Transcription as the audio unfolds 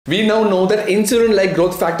We now know that insulin-like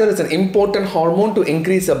growth factor is an important hormone to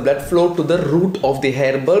increase the blood flow to the root of the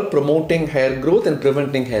hair bulb, promoting hair growth and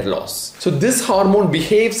preventing hair loss. So this hormone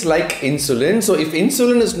behaves like insulin. So if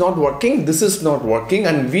insulin is not working, this is not working.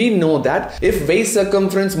 And we know that if waist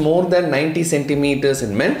circumference more than 90 centimeters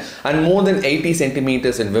in men and more than 80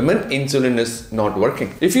 centimeters in women, insulin is not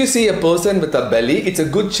working. If you see a person with a belly, it's a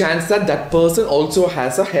good chance that that person also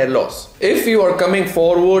has a hair loss. If you are coming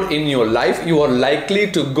forward in your life, you are likely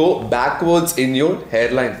to go backwards in your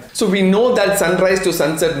hairline. So we know that sunrise to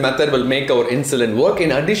sunset method will make our insulin work.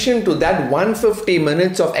 In addition to that, 150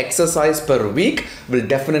 minutes of exercise per week will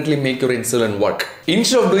definitely make your insulin work.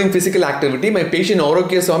 Instead of doing physical activity, my patient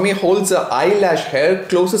Orokya Swami holds a eyelash hair,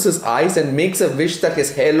 closes his eyes and makes a wish that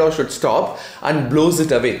his hair loss should stop and blows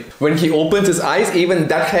it away. When he opens his eyes, even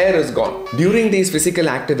that hair is gone. During these physical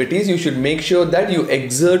activities, you should make sure that you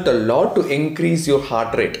exert a lot to increase your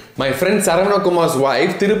heart rate. My friend Saravana Kumar's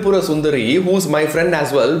wife, Tirupura Sundari, who's my friend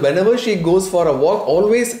as well, whenever she goes for a walk,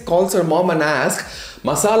 always calls her mom and asks,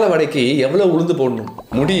 Masala vadaki evla ulundu podnum?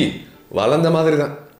 Mudi, valanda madiri dhaan.